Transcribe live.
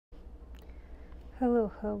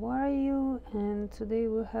Hello, how are you? And today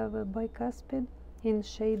we have a bicuspid in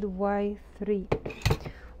shade Y3.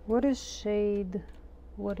 What is it, shade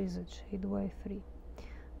Y3?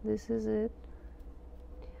 This is it.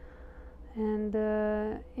 And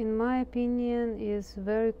in my opinion is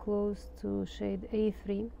very close to shade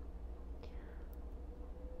A3,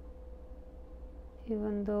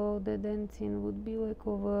 even though the dentin would be like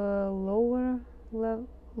of a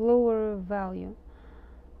lower value,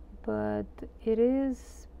 but it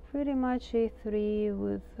is pretty much A3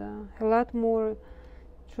 with a lot more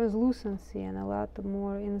translucency and a lot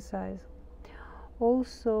more insize.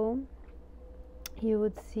 Also, you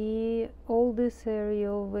would see all this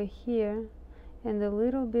area over here and a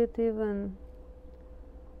little bit even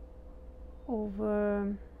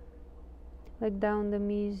over, like down the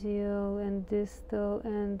mesial and distal,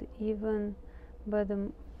 and even by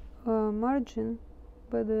the margin,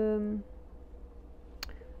 by the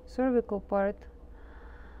cervical part,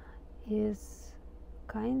 is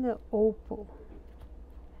kind of opal.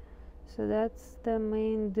 So that's the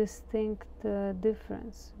main distinct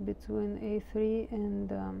difference between A3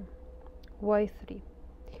 and Y3.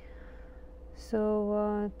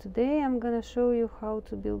 So today I'm gonna show you how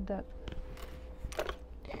to build that.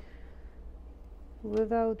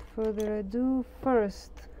 Without further ado,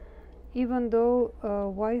 first, even though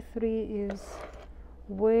Y3 is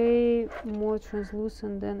way more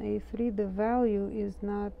translucent than A3, the value is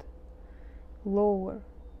not lower.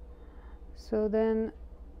 So then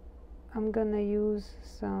I'm gonna use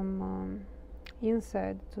some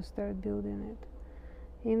inside to start building it.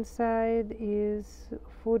 Inside is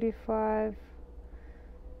 45,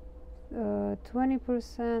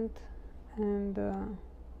 20%, and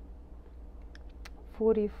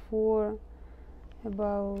 44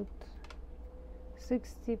 about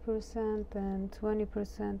 60%, and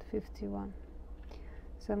 20% 51.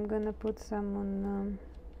 So I'm gonna put some on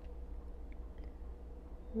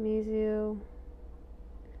mesial.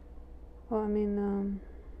 I'm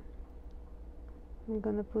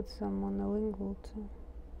gonna put some on the lingual too.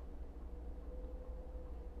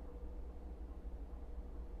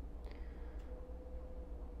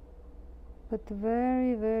 But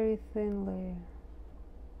very, very thin layer,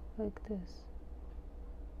 like this.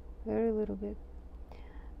 Very little bit.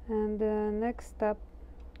 And next up,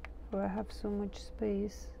 where I have so much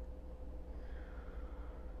space,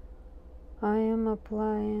 I am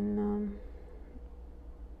applying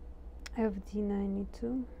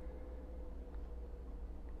FD92.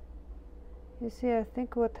 You see, I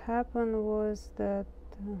think what happened was that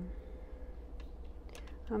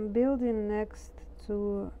I'm building next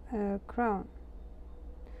to a crown,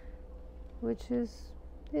 which is,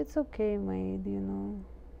 it's okay made, you know,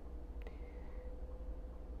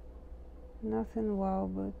 nothing wow,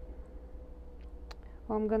 but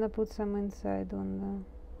I'm gonna put some inside on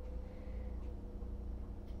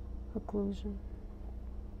the occlusion.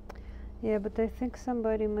 Yeah, but I think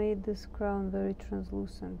somebody made this crown very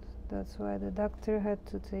translucent. That's why the doctor had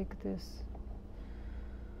to take this,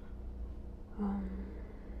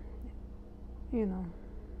 you know,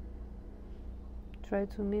 try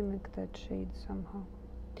to mimic that shade somehow.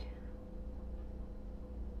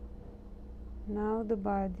 Now the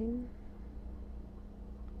body.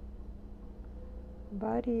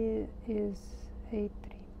 Body is A3.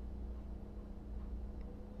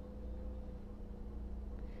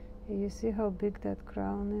 You see how big that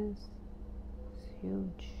crown is? It's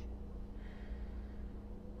huge.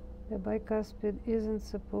 The bicuspid isn't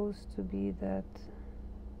supposed to be that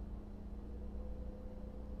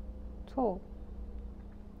tall.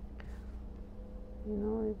 You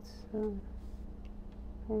know, it's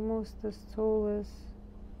almost as tall as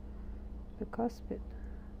the cuspid.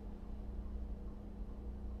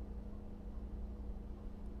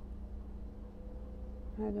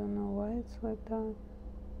 I don't know why it's like that.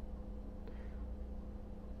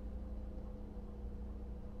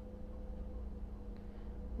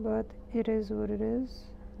 But it is what it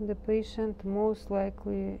is. The patient most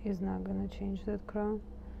likely is not gonna change that crown,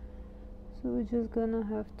 so we're just gonna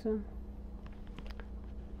have to.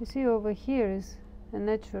 You see, over here is a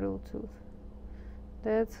natural tooth.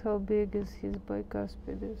 That's how big is his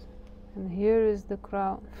bicuspid is, and here is the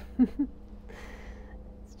crown.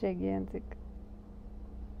 It's gigantic.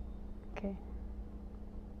 Okay.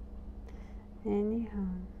 Anyhow.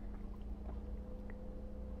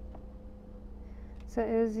 So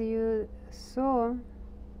as you saw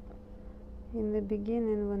in the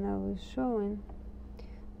beginning when I was showing,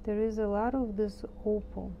 there is a lot of this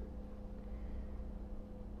opal.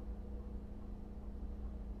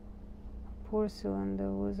 Porcelain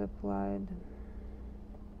that was applied.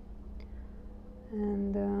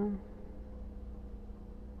 And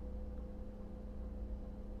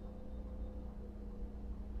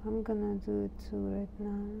I'm gonna do it too right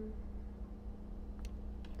now.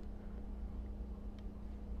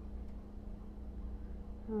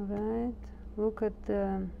 Alright, look at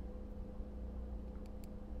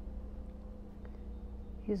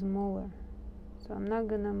his molar. So I'm not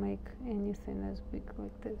gonna make anything as big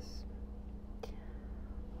like this.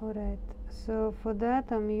 Alright, so for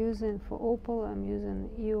that I'm using, for opal, I'm using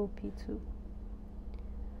EOP2.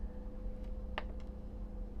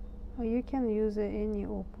 Or you can use any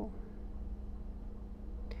opal.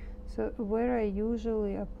 So where I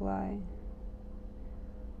usually apply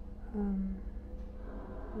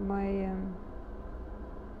my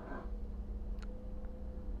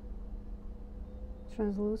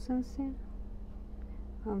translucency,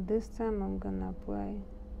 this time I'm gonna apply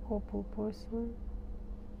opal porcelain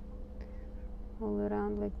all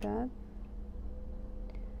around like that,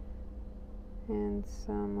 and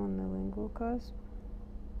some on the lingual cusp,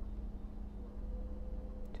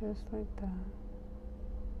 just like that.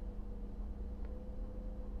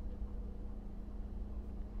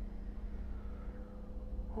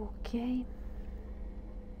 Okay,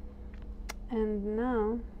 and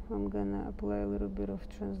now I'm gonna apply a little bit of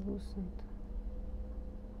translucent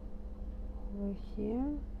over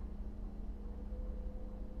here.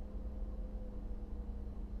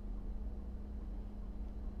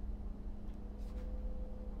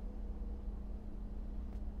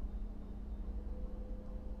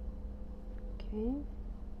 Okay,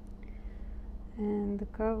 and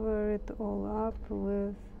cover it all up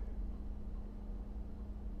with,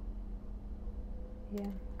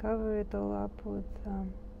 cover it all up with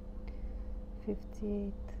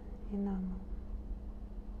 58 enamel.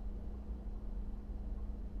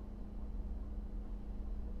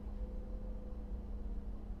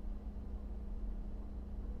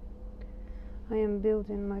 I am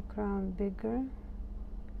building my crown bigger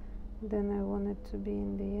than I want it to be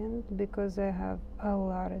in the end, because I have a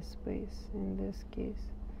lot of space in this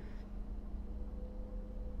case.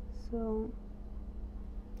 So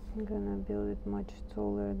I'm gonna build it much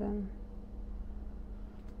taller than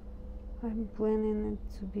I'm planning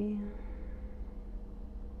it to be,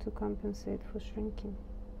 to compensate for shrinking.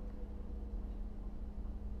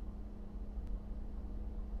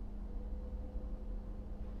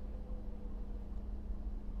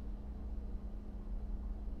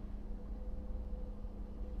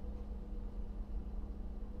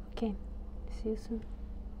 Okay, see you soon.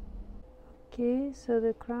 Okay, so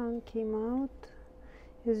the crown came out.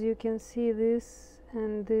 As you can see, this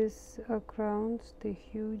and this are crowns, they're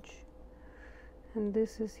huge, and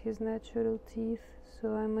this is his natural teeth,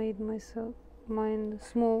 so I made mine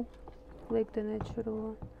small, like the natural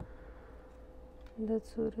one. And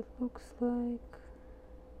that's what it looks like.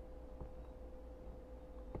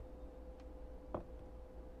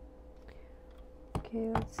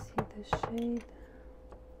 Okay, let's see the shade.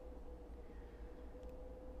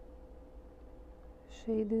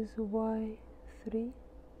 Shade is Y3.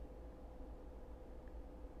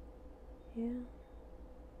 Yeah,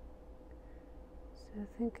 so I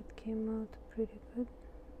think it came out pretty good.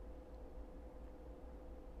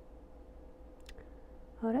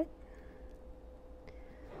 Alright,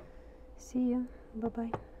 see you, bye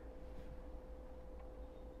bye.